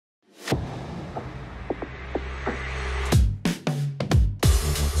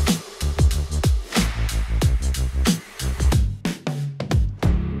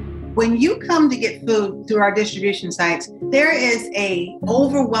When you come to get food through our distribution sites, there is a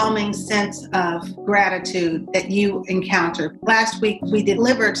overwhelming sense of gratitude that you encounter. Last week, we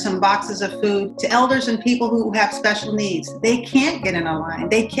delivered some boxes of food to elders and people who have special needs. They can't get in a line.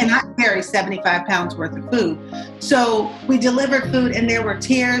 They cannot carry 75 pounds worth of food. So we delivered food and there were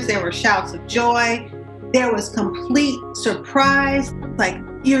tears, there were shouts of joy. There was complete surprise, like,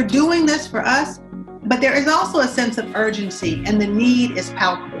 you're doing this for us. But there is also a sense of urgency, and the need is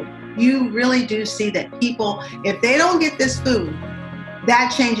palpable. You really do see that people, if they don't get this food,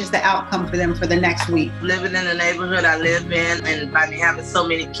 that changes the outcome for them for the next week. Living in the neighborhood I live in, and by me having so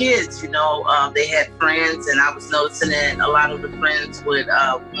many kids, they had friends, and I was noticing that a lot of the friends would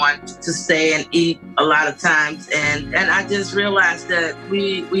want to stay and eat a lot of times. And I just realized that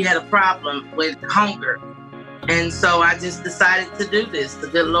we had a problem with hunger. And so I just decided to do this. The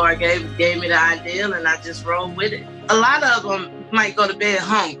good Lord gave me the idea, and I just rolled with it. A lot of them might go to bed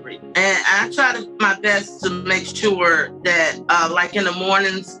hungry. And I try my best to make sure that, like in the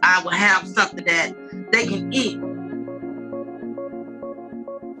mornings, I will have something that they can eat.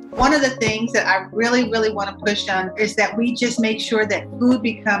 One of the things that I really, really want to push on is that we just make sure that food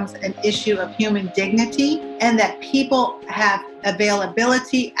becomes an issue of human dignity, and that people have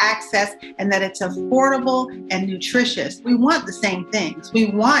availability, access, and that it's affordable and nutritious. We want the same things.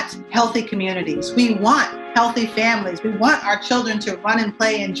 We want healthy communities. We want healthy families. We want our children to run and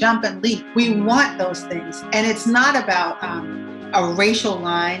play and jump and leap. We want those things. And it's not about a racial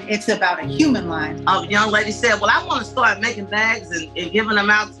line. It's about a human line. A young lady said, well, I want to start making bags and giving them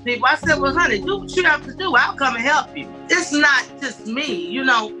out to people. I said, well, honey, do what you have to do. I'll come and help you. It's not just me.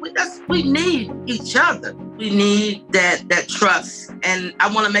 We need each other. We need that trust. And I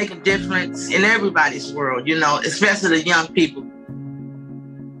want to make a difference in everybody's world, especially the young people.